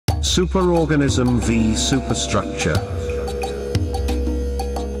Superorganism v Superstructure.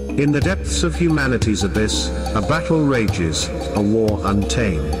 In the depths of humanity's abyss, a battle rages, a war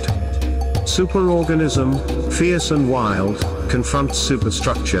untamed. Superorganism, fierce and wild, confronts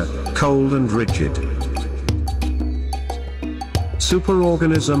superstructure, cold and rigid.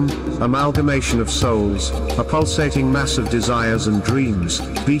 Superorganism, amalgamation of souls, a pulsating mass of desires and dreams,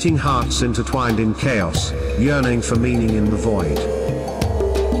 beating hearts intertwined in chaos, yearning for meaning in the void.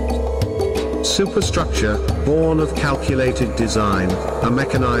 Superstructure, born of calculated design, a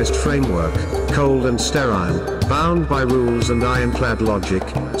mechanized framework, cold and sterile, bound by rules and ironclad logic,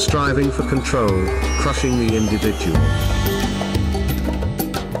 striving for control, crushing the individual.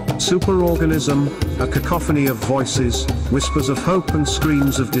 Superorganism, a cacophony of voices, whispers of hope and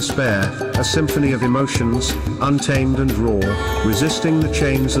screams of despair, a symphony of emotions, untamed and raw, resisting the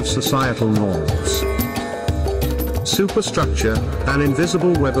chains of societal norms. Superstructure, an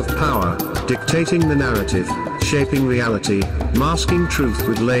invisible web of power, dictating the narrative, shaping reality, masking truth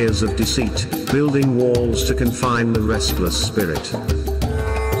with layers of deceit, building walls to confine the restless spirit.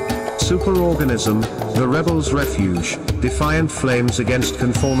 Superorganism, the rebel's refuge, defiant flames against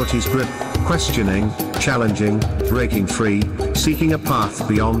conformity's grip, questioning, challenging, breaking free, seeking a path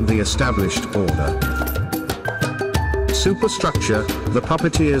beyond the established order. Superstructure, the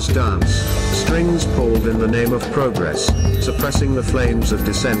puppeteer's dance, strings pulled in the name of progress, suppressing the flames of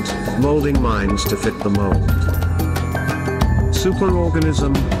dissent, molding minds to fit the mold.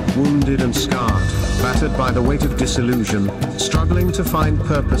 Superorganism, wounded and scarred, battered by the weight of disillusion, struggling to find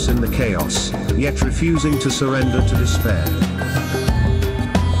purpose in the chaos, yet refusing to surrender to despair.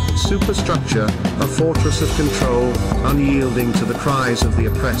 Superstructure, a fortress of control, unyielding to the cries of the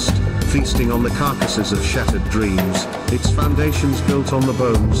oppressed, feasting on the carcasses of shattered dreams, its foundations built on the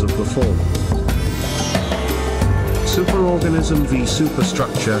bones of the fallen. Superorganism v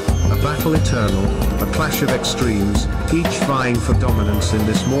Superstructure, a battle eternal, a clash of extremes, each vying for dominance in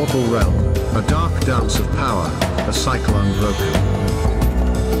this mortal realm, a dark dance of power, a cycle unbroken.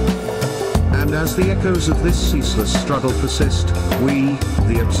 And as the echoes of this ceaseless struggle persist, we,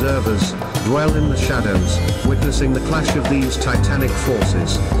 the observers, dwell in the shadows, witnessing the clash of these titanic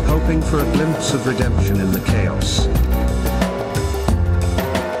forces, hoping for a glimpse of redemption in the chaos.